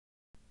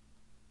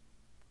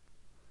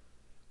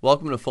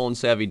Welcome to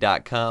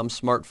PhoneSavvy.com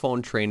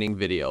smartphone training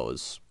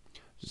videos.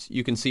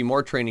 You can see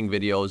more training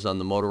videos on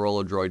the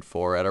Motorola Droid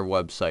 4 at our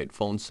website,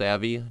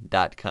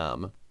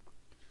 PhoneSavvy.com.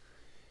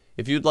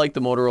 If you'd like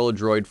the Motorola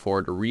Droid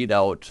 4 to read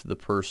out the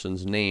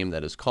person's name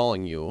that is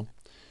calling you,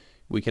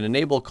 we can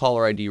enable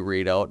caller ID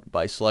readout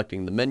by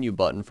selecting the menu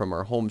button from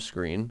our home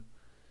screen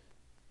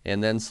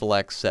and then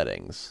select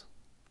Settings.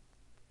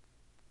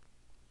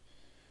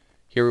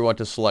 Here we want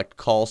to select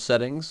Call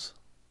Settings.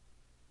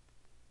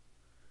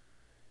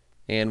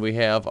 And we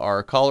have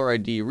our caller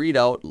ID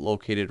readout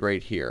located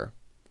right here.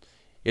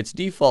 It's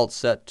default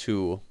set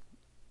to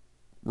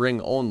ring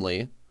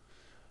only,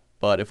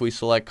 but if we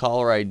select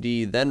caller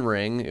ID then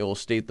ring, it will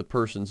state the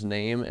person's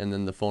name and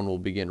then the phone will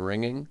begin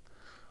ringing.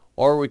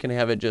 Or we can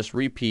have it just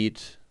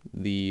repeat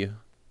the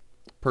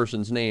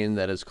person's name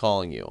that is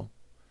calling you.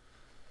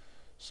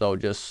 So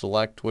just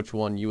select which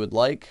one you would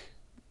like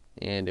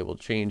and it will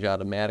change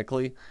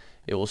automatically.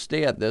 It will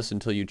stay at this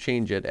until you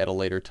change it at a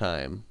later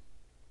time.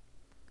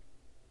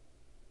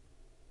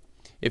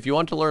 If you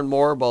want to learn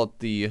more about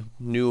the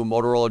new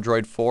Motorola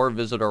Droid 4,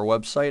 visit our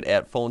website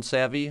at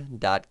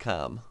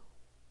PhoneSavvy.com.